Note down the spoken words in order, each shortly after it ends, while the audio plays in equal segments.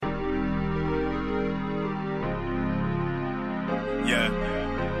Yeah.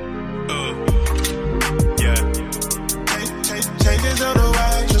 Yeah. Changes on the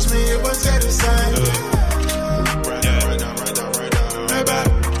way. Trust me, it won't stay the same. Right now. Right back.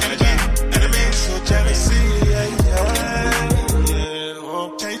 Enemy, so jealousy.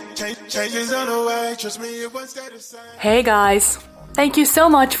 Changes on the way. Trust me, it won't stay the same. Hey guys. Thank you so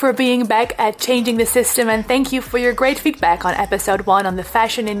much for being back at Changing the System, and thank you for your great feedback on episode 1 on the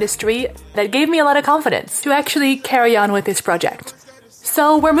fashion industry. That gave me a lot of confidence to actually carry on with this project.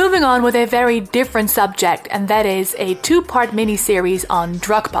 So we're moving on with a very different subject, and that is a 2-part mini-series on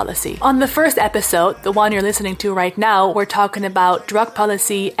drug policy. On the first episode, the one you're listening to right now, we're talking about drug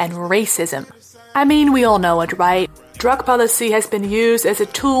policy and racism. I mean, we all know it, right? Drug policy has been used as a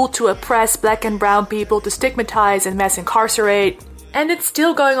tool to oppress black and brown people, to stigmatize and mass incarcerate. And it's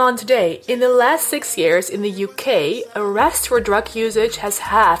still going on today. In the last 6 years in the UK, arrests for drug usage has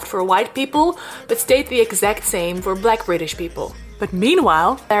halved for white people, but stayed the exact same for black British people. But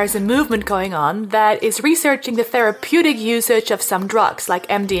meanwhile, there is a movement going on that is researching the therapeutic usage of some drugs, like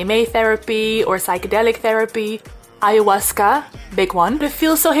MDMA therapy or psychedelic therapy. Ayahuasca, big one. But it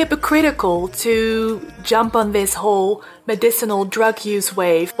feels so hypocritical to jump on this whole medicinal drug use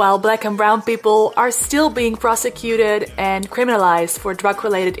wave while black and brown people are still being prosecuted and criminalized for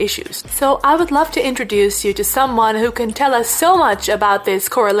drug-related issues. So I would love to introduce you to someone who can tell us so much about this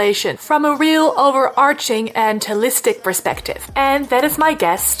correlation from a real overarching and holistic perspective. And that is my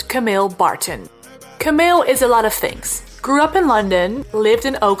guest, Camille Barton. Camille is a lot of things. Grew up in London, lived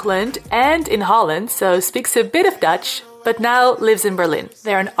in Oakland and in Holland, so speaks a bit of Dutch, but now lives in Berlin.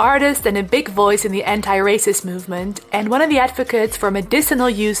 They're an artist and a big voice in the anti-racist movement, and one of the advocates for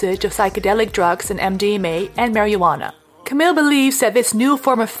medicinal usage of psychedelic drugs and MDMA and marijuana. Camille believes that this new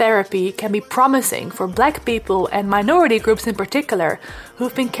form of therapy can be promising for black people and minority groups in particular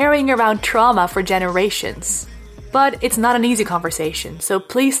who've been carrying around trauma for generations. But it's not an easy conversation, so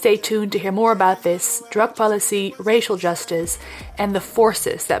please stay tuned to hear more about this, drug policy, racial justice, and the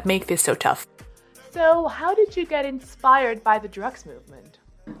forces that make this so tough. So how did you get inspired by the drugs movement?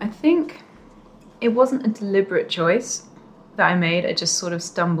 I think it wasn't a deliberate choice that I made. I just sort of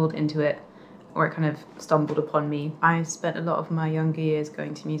stumbled into it, or it kind of stumbled upon me. I spent a lot of my younger years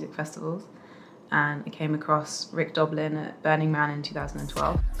going to music festivals, and I came across Rick Doblin at Burning Man in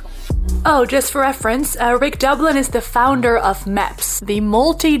 2012. Oh, just for reference, Rick Doblin is the founder of MAPS, the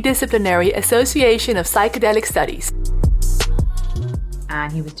Multidisciplinary Association of Psychedelic Studies.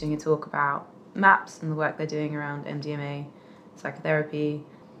 And he was doing a talk about MAPS and the work they're doing around MDMA, psychotherapy,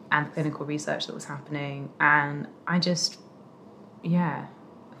 and the clinical research that was happening. And I just,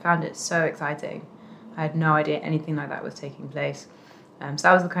 found it so exciting. I had no idea anything like that was taking place. So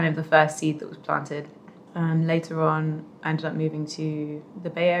that was the first seed that was planted. Later on, I ended up moving to the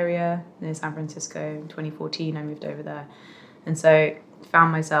Bay Area near San Francisco. In 2014, I moved over there. And so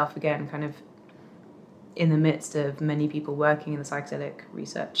found myself again kind of in the midst of many people working in the psychedelic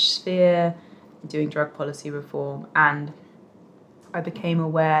research sphere, doing drug policy reform. And I became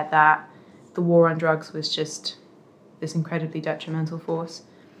aware that the war on drugs was just this incredibly detrimental force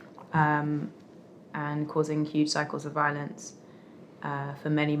and causing huge cycles of violence for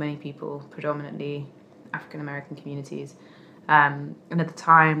many, many people, predominantly African-American communities. And at the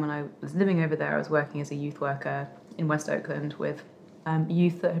time when I was living over there, I was working as a youth worker in West Oakland with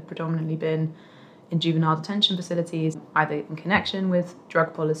youth that had predominantly been in juvenile detention facilities, either in connection with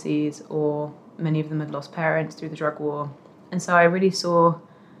drug policies or many of them had lost parents through the drug war. And so I really saw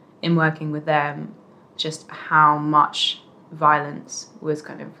in working with them just how much violence was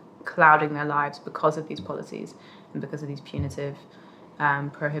kind of clouding their lives because of these policies and because of these punitive,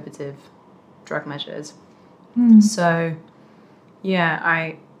 prohibitive drug measures. So,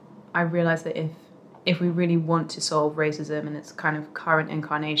 I realized that if we really want to solve racism in its kind of current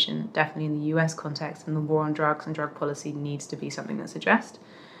incarnation, definitely in the US context, and the war on drugs and drug policy needs to be something that's addressed.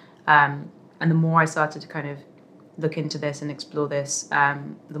 And the more I started to kind of look into this and explore this,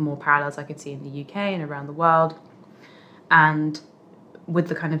 the more parallels I could see in the UK and around the world. And with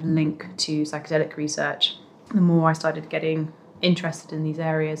the kind of link to psychedelic research, the more I started getting interested in these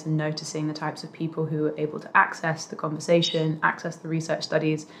areas and noticing the types of people who were able to access the conversation, access the research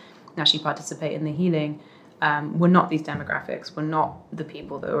studies, and actually participate in the healing, were not these demographics, were not the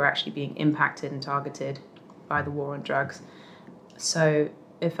people that were actually being impacted and targeted by the war on drugs. So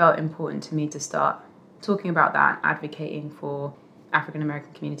it felt important to me to start talking about that, advocating for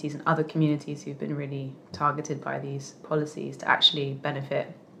African-American communities and other communities who've been really targeted by these policies to actually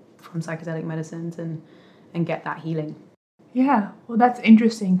benefit from psychedelic medicines and get that healing. Yeah, well, that's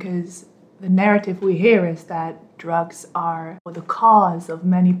interesting because the narrative we hear is that drugs are the cause of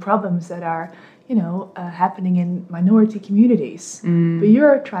many problems that are, happening in minority communities. But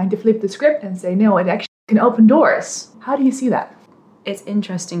you're trying to flip the script and say, no, it actually can open doors. How do you see that? It's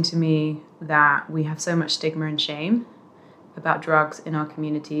interesting to me that we have so much stigma and shame about drugs in our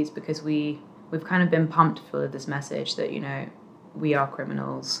communities because we've kind of been pumped full of this message that, we are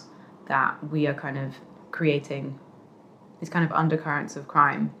criminals, that we are kind of creating these kind of undercurrents of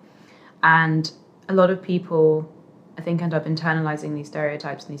crime. And a lot of people, I think, end up internalizing these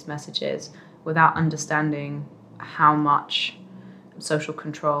stereotypes and these messages without understanding how much social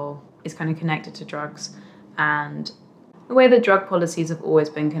control is kind of connected to drugs, and the way that drug policies have always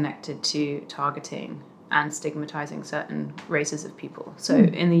been connected to targeting and stigmatizing certain races of people. So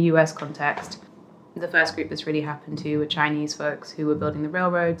in the US context, the first group this really happened to were Chinese folks who were building the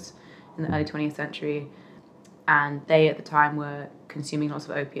railroads in the early 20th century, and they at the time were consuming lots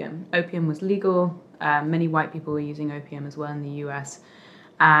of opium. Opium was legal. Many white people were using opium as well in the US,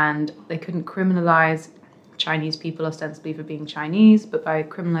 and they couldn't criminalize Chinese people ostensibly for being Chinese, but by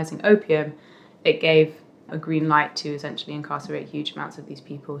criminalizing opium, it gave a green light to essentially incarcerate huge amounts of these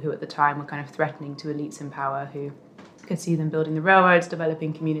people who at the time were kind of threatening to elites in power who could see them building the railroads,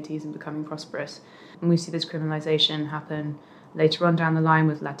 developing communities and becoming prosperous. And we see this criminalization happen later on down the line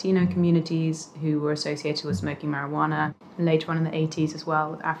with Latino communities who were associated with smoking marijuana, and later on in the 80s as well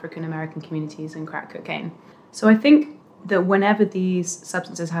with African American communities and crack cocaine. So I think that whenever these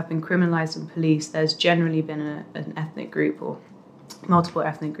substances have been criminalized and policed, there's generally been an ethnic group or multiple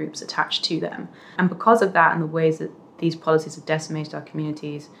ethnic groups attached to them. And because of that and the ways that these policies have decimated our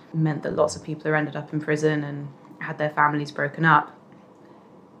communities meant that lots of people have ended up in prison and had their families broken up,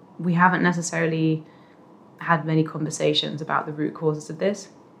 we haven't necessarily had many conversations about the root causes of this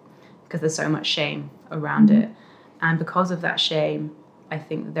because there's so much shame around it. And because of that shame, I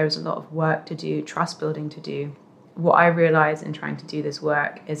think that there's a lot of work to do, trust building to do. What I realize in trying to do this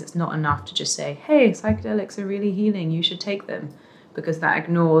work is it's not enough to just say, hey, psychedelics are really healing, you should take them, because that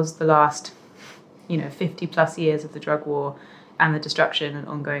ignores the last 50 plus years of the drug war and the destruction and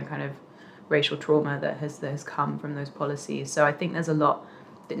ongoing kind of racial trauma that has come from those policies. So I think there's a lot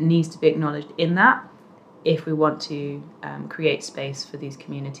that needs to be acknowledged in that if we want to create space for these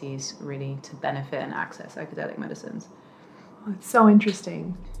communities really to benefit and access psychedelic medicines. Oh, it's so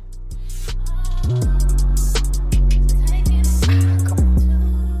interesting.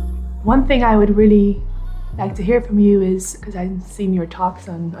 One thing I would really like to hear from you is, because I've seen your talks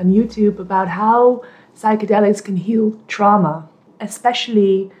on YouTube about how psychedelics can heal trauma,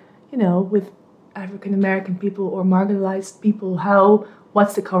 especially, with African American people or marginalized people.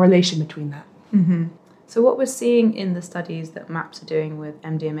 What's the correlation between that? Mm-hmm. So what we're seeing in the studies that MAPS are doing with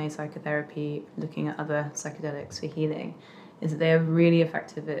MDMA psychotherapy, looking at other psychedelics for healing, is that they are really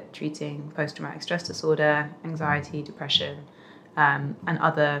effective at treating post-traumatic stress disorder, anxiety, depression, and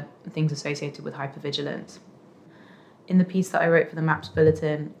other things associated with hypervigilance. In the piece that I wrote for the MAPS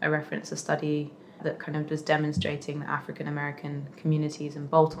Bulletin, I referenced a study that kind of was demonstrating that African American communities in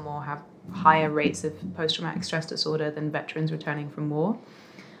Baltimore have higher rates of post-traumatic stress disorder than veterans returning from war.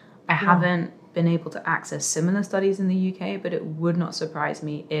 I haven't been able to access similar studies in the UK, but it would not surprise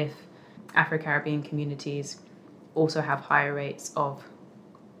me if Afro-Caribbean communities also have higher rates of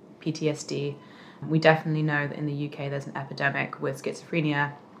PTSD. We definitely know that in the UK there's an epidemic with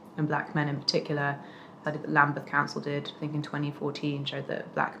schizophrenia, and black men in particular. A study that Lambeth Council did, I think in 2014, showed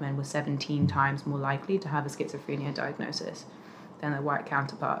that black men were 17 times more likely to have a schizophrenia diagnosis than their white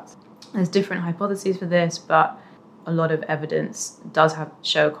counterparts. There's different hypotheses for this, but a lot of evidence does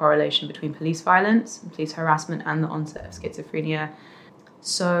show a correlation between police violence, police harassment, and the onset of schizophrenia.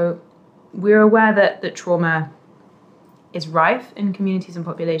 So we're aware that trauma is rife in communities and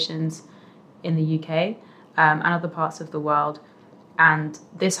populations in the UK and other parts of the world. And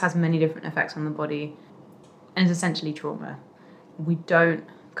this has many different effects on the body and is essentially trauma. We don't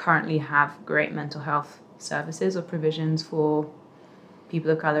currently have great mental health services or provisions for people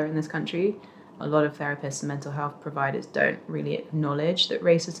of colour in this country. A lot of therapists and mental health providers don't really acknowledge that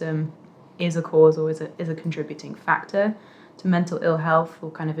racism is a cause or is a contributing factor to mental ill health or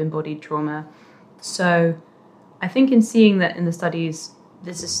kind of embodied trauma. So I think in seeing that in the studies,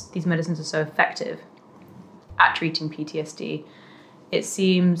 these medicines are so effective at treating PTSD, it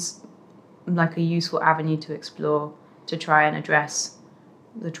seems like a useful avenue to explore to try and address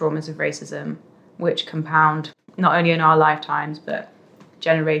the traumas of racism, which compound not only in our lifetimes, but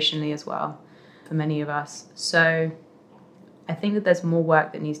generationally as well for many of us. So I think that there's more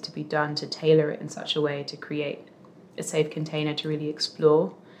work that needs to be done to tailor it in such a way to create a safe container to really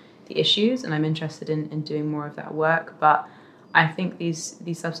explore the issues, and I'm interested in doing more of that work. But I think these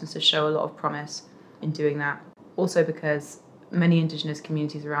substances show a lot of promise in doing that. Also because many indigenous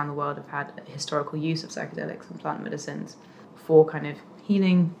communities around the world have had historical use of psychedelics and plant medicines for kind of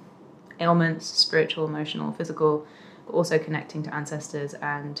healing ailments, spiritual, emotional, physical, but also connecting to ancestors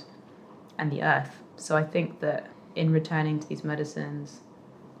and the earth. So I think that in returning to these medicines,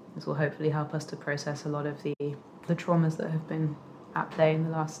 this will hopefully help us to process a lot of the traumas that have been at play in the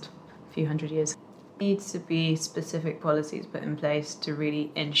last few hundred years. There needs to be specific policies put in place to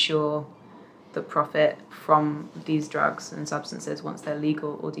really ensure that profit from these drugs and substances, once they're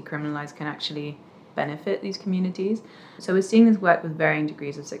legal or decriminalized, can actually benefit these communities. So we're seeing this work with varying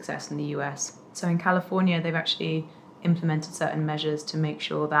degrees of success in the US. So in California, they've actually implemented certain measures to make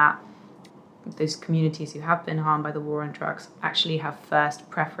sure that those communities who have been harmed by the war on drugs actually have first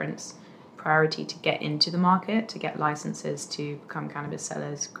priority to get into the market, to get licenses to become cannabis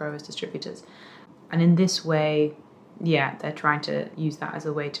sellers, growers, distributors. And in this way, they're trying to use that as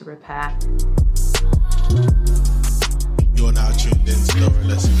a way to repair. You're now tuned in to Dora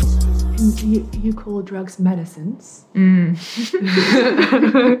Lessons. You call drugs medicines.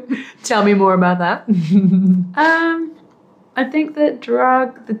 Tell me more about that. I think that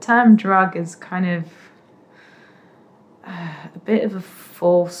the term drug is kind of a bit of a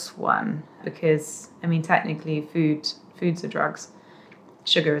false one, because, I mean, technically foods are drugs.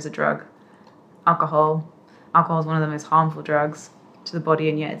 Sugar is a drug. Alcohol is one of the most harmful drugs to the body,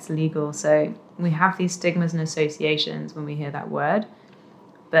 and yet it's legal. So we have these stigmas and associations when we hear that word.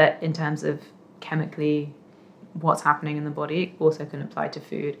 But in terms of chemically what's happening in the body, it also can apply to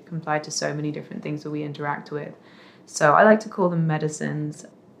food. It can apply to so many different things that we interact with. So I like to call them medicines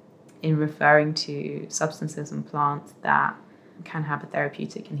in referring to substances and plants that can have a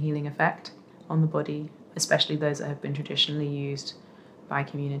therapeutic and healing effect on the body, especially those that have been traditionally used by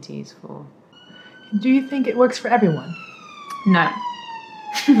communities for... Do you think it works for everyone? No.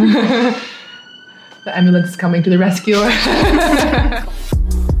 The ambulance is coming to the rescue.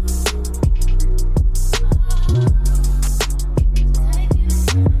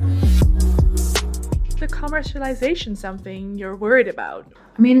 The commercialization something you're worried about?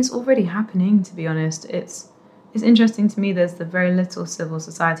 I mean, it's already happening, to be honest. It's interesting to me there's the very little civil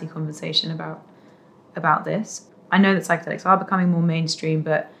society conversation about this. I know that psychedelics are becoming more mainstream,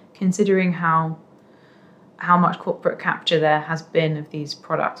 but considering how much corporate capture there has been of these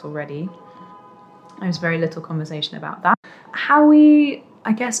products already, there's very little conversation about that. How we,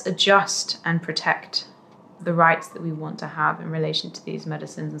 I guess, adjust and protect the rights that we want to have in relation to these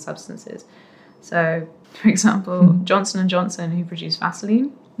medicines and substances. So, for example, Johnson & Johnson, who produce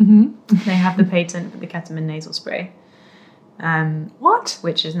Vaseline, they have the patent for the ketamine nasal spray.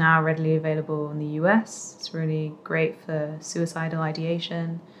 Which is now readily available in the US. It's really great for suicidal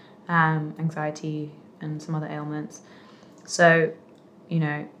ideation, anxiety, and some other ailments. So,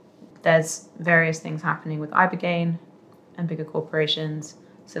 there's various things happening with Ibogaine and bigger corporations,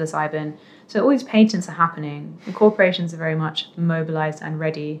 psilocybin. So all these patents are happening. The corporations are very much mobilized and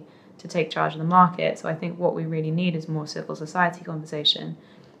ready to take charge of the market. So I think what we really need is more civil society conversation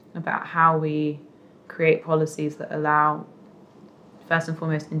about how we create policies that allow, first and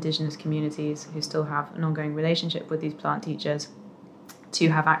foremost, indigenous communities who still have an ongoing relationship with these plant teachers to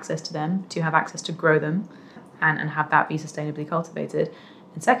have access to them, to have access to grow them, and have that be sustainably cultivated.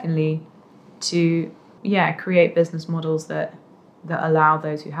 And secondly, to create business models that allow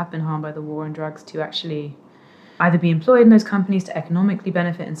those who have been harmed by the war on drugs to actually either be employed in those companies to economically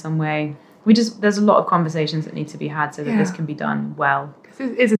benefit in some way. There's a lot of conversations that need to be had so that this can be done well.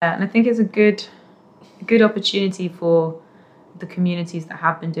 And I think it's a good opportunity for the communities that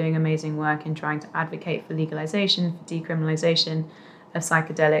have been doing amazing work in trying to advocate for legalization, for decriminalization of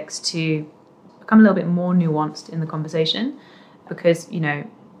psychedelics, to become a little bit more nuanced in the conversation, because,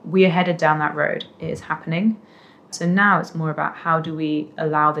 we are headed down that road. It is happening. So now it's more about how do we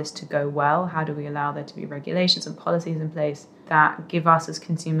allow this to go well? How do we allow there to be regulations and policies in place that give us as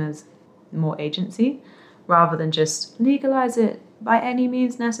consumers more agency, rather than just legalize it by any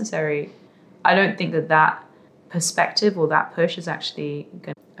means necessary? I don't think that perspective or that push is actually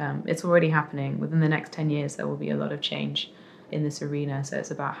good. It's already happening. Within the next 10 years, there will be a lot of change in this arena. So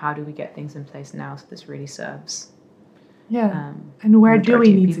it's about how do we get things in place now so this really serves. And where do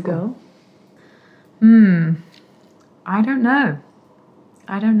we need to go? I don't know.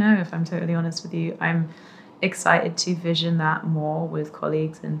 If I'm totally honest with you. I'm excited to vision that more with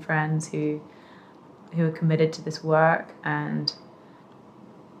colleagues and friends who are committed to this work, and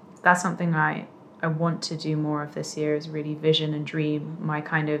that's something I want to do more of this year, is really vision and dream my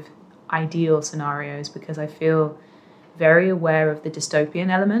kind of ideal scenarios, because I feel very aware of the dystopian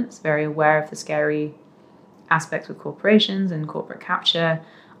elements, very aware of the scary aspects with corporations and corporate capture.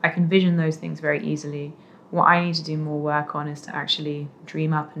 I can vision those things very easily. What I need to do more work on is to actually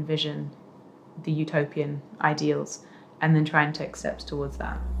dream up and vision the utopian ideals and then try and take steps towards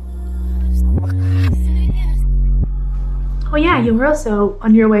that. Oh yeah, you were also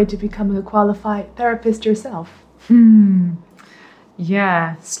on your way to becoming a qualified therapist yourself.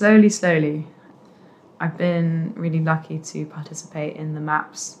 Yeah, slowly. I've been really lucky to participate in the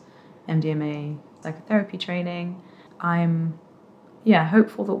MAPS MDMA psychotherapy training. I'm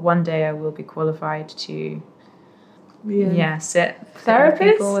hopeful that one day I will be qualified to sit therapist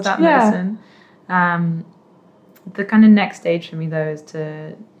with people with that medicine. The kind of next stage for me though is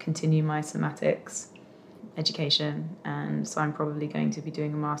to continue my somatics education, and so I'm probably going to be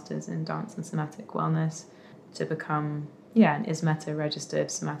doing a master's in dance and somatic wellness to become an ISMETA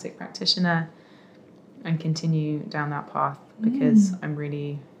registered somatic practitioner and continue down that path, because I'm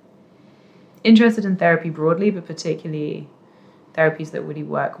really interested in therapy broadly, but particularly therapies that really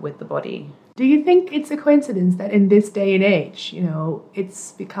work with the body. Do you think it's a coincidence that in this day and age, you know,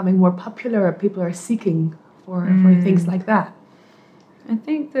 it's becoming more popular, or people are seeking for things like that? I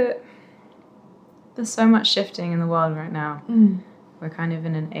think that there's so much shifting in the world right now. We're kind of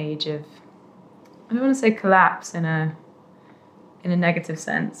in an age of, I don't want to say collapse in a negative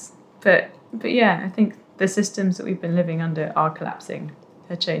sense, but yeah, I think the systems that we've been living under are collapsing,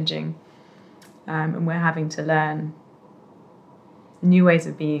 are changing, and we're having to learn new ways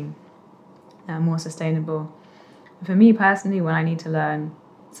of being, more sustainable. For me personally, when I need to learn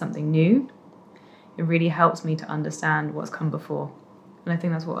something new, it really helps me to understand what's come before. And I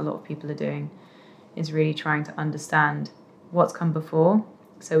think that's what a lot of people are doing, is really trying to understand what's come before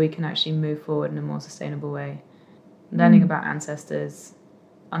so we can actually move forward in a more sustainable way. Learning about ancestors,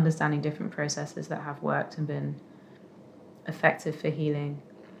 understanding different processes that have worked and been effective for healing,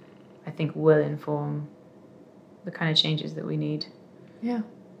 I think will inform the kind of changes that we need. Yeah.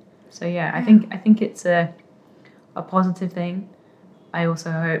 So I think it's a positive thing. I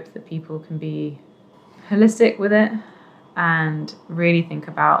also hope that people can be holistic with it and really think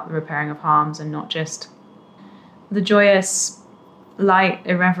about the repairing of harms and not just the joyous, light,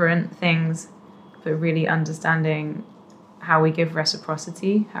 irreverent things, but really understanding how we give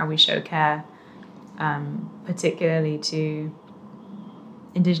reciprocity, how we show care, particularly to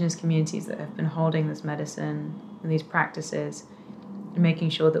Indigenous communities that have been holding this medicine and these practices, and making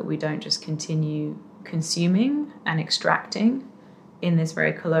sure that we don't just continue consuming and extracting in this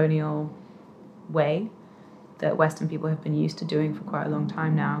very colonial way that Western people have been used to doing for quite a long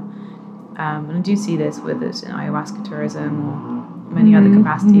time now. And I do see this with us in ayahuasca tourism or many other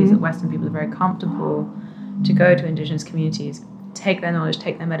capacities, that Western people are very comfortable to go to Indigenous communities, take their knowledge,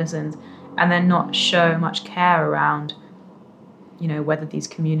 take their medicines, and then not show much care around, you know, whether these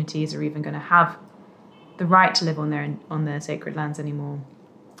communities are even going to have the right to live on their sacred lands anymore.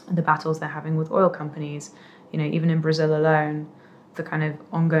 And the battles they're having with oil companies, you know, even in Brazil alone, the kind of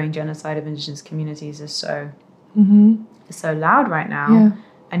ongoing genocide of Indigenous communities is so loud right now. Yeah.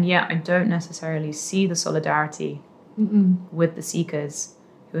 And yet I don't necessarily see the solidarity with the seekers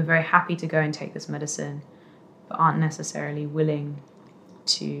who are very happy to go and take this medicine, but aren't necessarily willing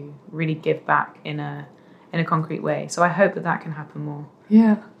to really give back in a concrete way. So I hope that can happen more.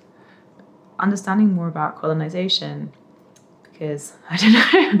 Yeah. Understanding more about colonization, because I don't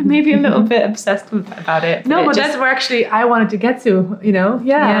know, maybe a little bit obsessed about it. But that's where actually I wanted to get to, you know?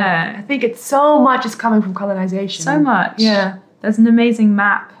 Yeah. I think it's so much is coming from colonization. So much. Yeah. There's an amazing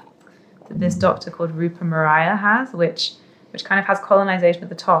map that this doctor called Rupa Mariah has, which kind of has colonization at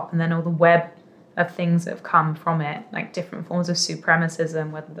the top and then all the web of things that have come from it, like different forms of supremacism,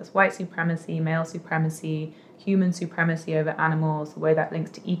 whether that's white supremacy, male supremacy, human supremacy over animals, the way that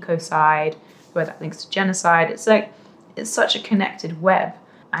links to ecocide, the way that links to genocide. It's such a connected web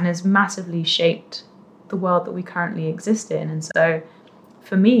and has massively shaped the world that we currently exist in. And so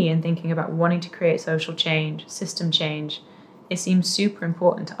for me, in thinking about wanting to create social change, system change, it seems super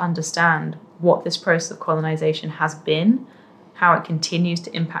important to understand what this process of colonization has been, how it continues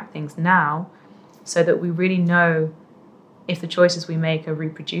to impact things now, so that we really know if the choices we make are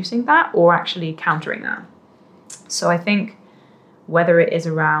reproducing that or actually countering that. So I think whether it is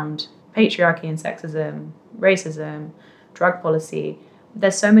around patriarchy and sexism, racism, drug policy,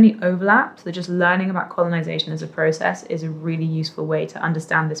 there's so many overlaps that just learning about colonization as a process is a really useful way to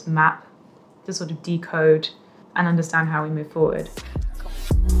understand this map, to sort of decode and understand how we move forward.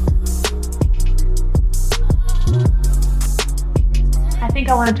 I think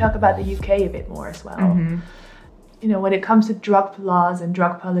I want to talk about the UK a bit more as well. You know, when it comes to drug laws and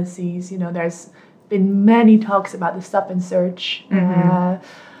drug policies, you know, there's been many talks about the stop and search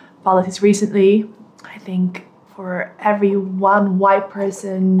policies recently. I think for every one white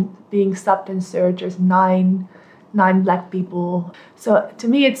person being stopped and searched, there's nine black people. So to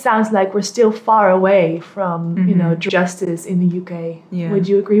me, it sounds like we're still far away from, justice in the UK. Yeah. Would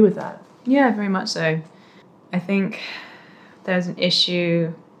you agree with that? Yeah, very much so. I think there's an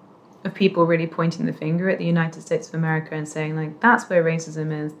issue of people really pointing the finger at the United States of America and saying, like, that's where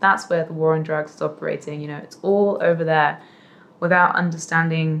racism is, that's where the war on drugs is operating, it's all over there, without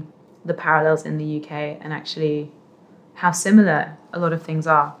understanding the parallels in the UK and actually how similar a lot of things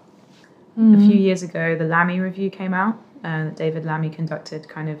are. A few years ago, the Lammy Review came out, that David Lammy conducted,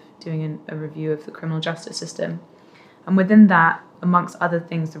 kind of doing a review of the criminal justice system. And within that, amongst other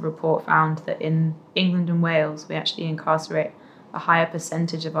things, the report found that in England and Wales, we actually incarcerate a higher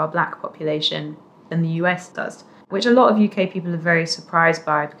percentage of our black population than the US does, which a lot of UK people are very surprised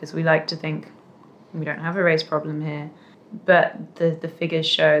by, because we like to think we don't have a race problem here. But the figures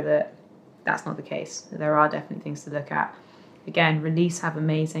show that that's not the case. There are definitely things to look at. Again, Release have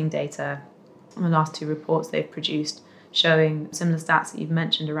amazing data on the last 2 reports they've produced, showing similar stats that you've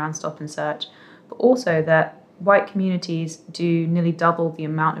mentioned around stop and search, but also that white communities do nearly double the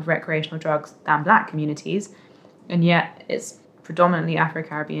amount of recreational drugs than black communities, and yet it's predominantly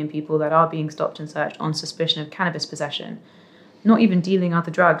Afro-Caribbean people that are being stopped and searched on suspicion of cannabis possession. Not even dealing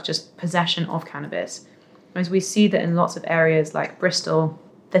other drugs, just possession of cannabis. As we see that in lots of areas like Bristol,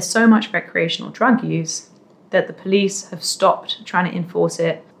 there's so much recreational drug use that the police have stopped trying to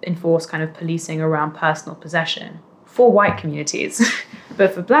enforce kind of policing around personal possession for white communities.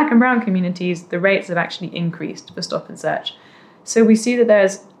 But for black and brown communities, the rates have actually increased for stop and search. So we see that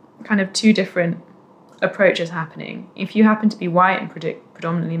there's kind of 2 different approaches happening. If you happen to be white and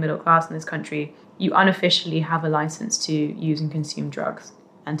predominantly middle class in this country, you unofficially have a license to use and consume drugs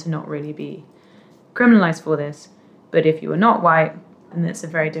and to not really be criminalized for this. But if you are not white, then it's a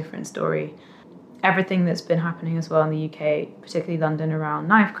very different story. Everything that's been happening as well in the UK, particularly London, around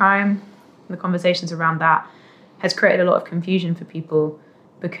knife crime, the conversations around that, has created a lot of confusion for people,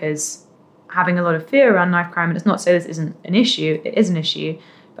 because having a lot of fear around knife crime, and it's not to say this isn't an issue, it is an issue,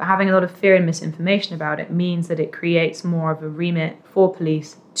 but having a lot of fear and misinformation about it means that it creates more of a remit for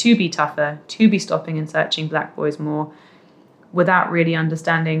police to be tougher, to be stopping and searching black boys more, without really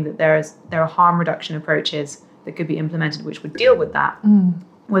understanding that there are harm reduction approaches that could be implemented which would deal with that,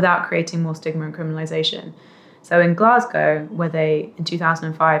 without creating more stigma and criminalisation. So in Glasgow, where they, in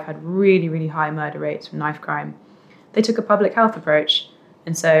 2005, had really, really high murder rates from knife crime, they took a public health approach.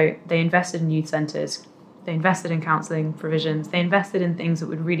 And so they invested in youth centres, they invested in counselling provisions, they invested in things that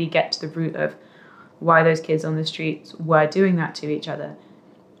would really get to the root of why those kids on the streets were doing that to each other.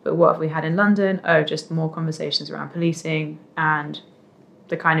 But what have we had in London? Oh, just more conversations around policing and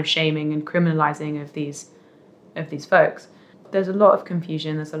the kind of shaming and criminalising of these folks. There's a lot of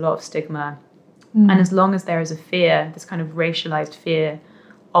confusion, there's a lot of stigma. And as long as there is a fear, this kind of racialized fear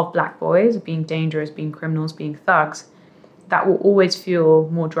of black boys being dangerous, being criminals, being thugs, that will always fuel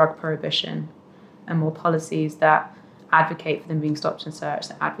more drug prohibition and more policies that advocate for them being stopped and searched,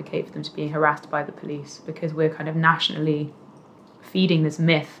 that advocate for them to being harassed by the police, because we're kind of nationally feeding this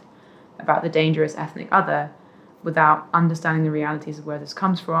myth about the dangerous ethnic other without understanding the realities of where this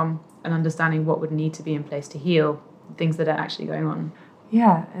comes from and understanding what would need to be in place to heal things that are actually going on.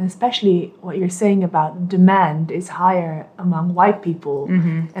 Yeah, and especially what you're saying about demand is higher among white people,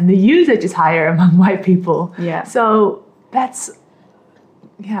 and the usage is higher among white people. Yeah. So that's,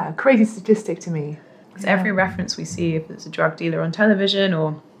 a crazy statistic to me. Because every reference we see, if it's a drug dealer on television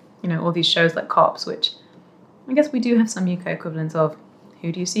or, all these shows like Cops, which I guess we do have some UK equivalents of,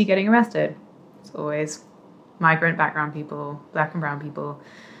 who do you see getting arrested? It's always migrant background people, black and brown people.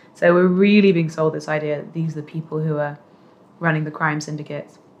 So we're really being sold this idea that these are the people who are running the crime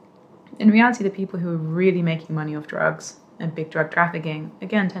syndicates. In reality, the people who are really making money off drugs and big drug trafficking,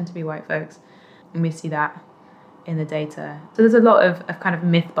 again, tend to be white folks. And we see that in the data. So there's a lot of kind of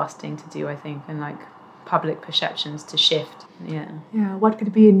myth busting to do, I think, and like public perceptions to shift. Yeah, what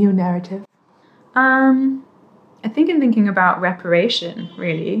could be a new narrative? I think in thinking about reparation,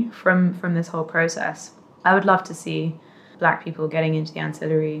 really, from this whole process, I would love to see black people getting into the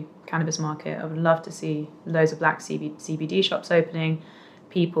ancillary cannabis market. I would love to see loads of black CBD shops opening,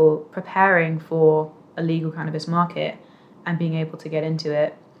 people preparing for a legal cannabis market and being able to get into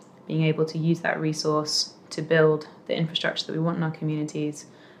it, being able to use that resource to build the infrastructure that we want in our communities,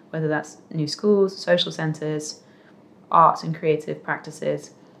 whether that's new schools, social centres, arts and creative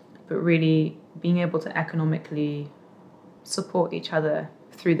practices, but really being able to economically support each other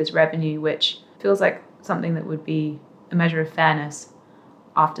through this revenue, which feels like something that would be a measure of fairness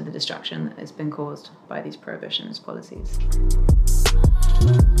after the destruction that has been caused by these prohibitionist policies.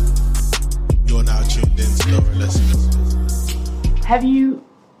 You're now tuned in to Lower Lessons. Have you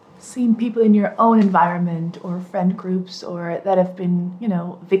seen people in your own environment or friend groups or that have been,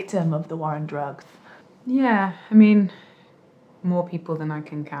 victim of the war on drugs? Yeah, I mean, more people than I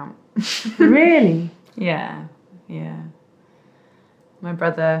can count. Really? Yeah. My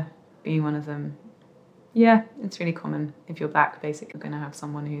brother being one of them. Yeah, it's really common. If you're black, basically, you're going to have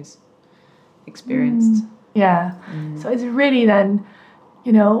someone who's experienced. Yeah. So it's really then,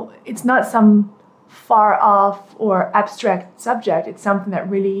 it's not some far off or abstract subject. It's something that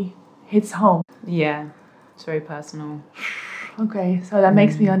really hits home. Yeah, it's very personal. Okay, so that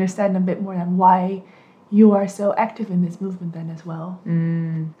makes me understand a bit more than why you are so active in this movement then as well.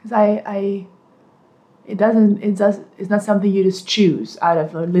 Because it's not something you just choose out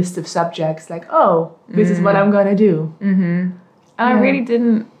of a list of subjects like, oh, this is what I'm going to do. And I really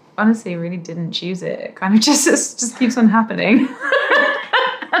didn't choose it. It kind of just keeps on happening.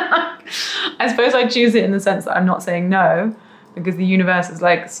 I suppose I choose it in the sense that I'm not saying no, because the universe is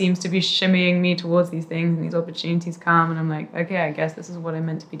seems to be shimmying me towards these things and these opportunities come, and I'm like, okay, I guess this is what I'm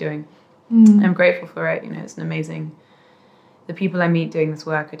meant to be doing. I'm grateful for it. It's an amazing. The people I meet doing this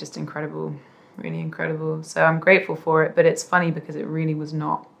work are just incredible, really incredible. So I'm grateful for it. But it's funny because it really was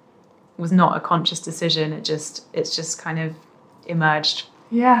not a conscious decision. It's just kind of emerged.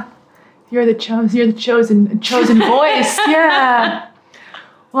 Yeah, you're the chosen voice. Yeah.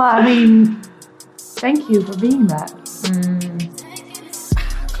 Well, I mean, thank you for being that.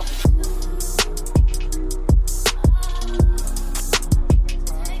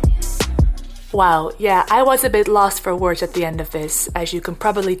 Wow, yeah, I was a bit lost for words at the end of this, as you can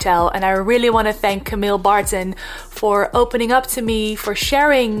probably tell, and I really want to thank Camille Barton for opening up to me, for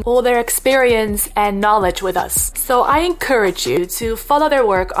sharing all their experience and knowledge with us. So I encourage you to follow their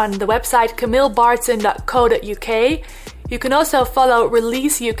work on the website camillebarton.co.uk. You can also follow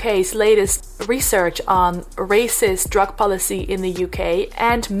Release UK's latest research on racist drug policy in the UK,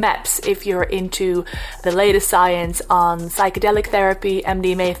 and MAPS if you're into the latest science on psychedelic therapy,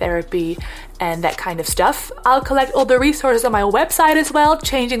 MDMA therapy, and that kind of stuff. I'll collect all the resources on my website as well,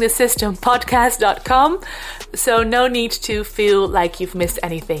 changingthesystempodcast.com, so no need to feel like you've missed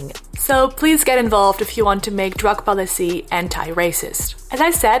anything. So please get involved if you want to make drug policy anti-racist. As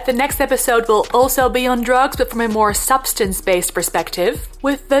I said, the next episode will also be on drugs, but from a more substance-based perspective,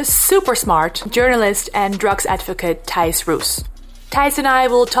 with the super smart journalist and drugs advocate Thijs Roos. Thijs and I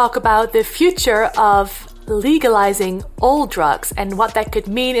will talk about the future of legalizing all drugs and what that could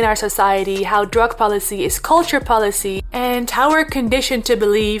mean in our society, how drug policy is culture policy, and how we're conditioned to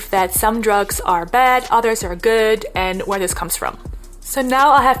believe that some drugs are bad, others are good, and where this comes from. So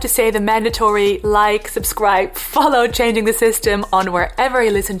now I have to say the mandatory like, subscribe, follow Changing the System on wherever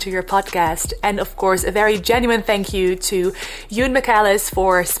you listen to your podcast. And of course, a very genuine thank you to Ewan McAllis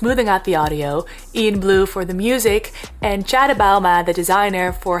for smoothing out the audio, Ian Blue for the music, and Chad Bauma, the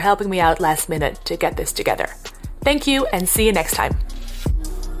designer, for helping me out last minute to get this together. Thank you and see you next time.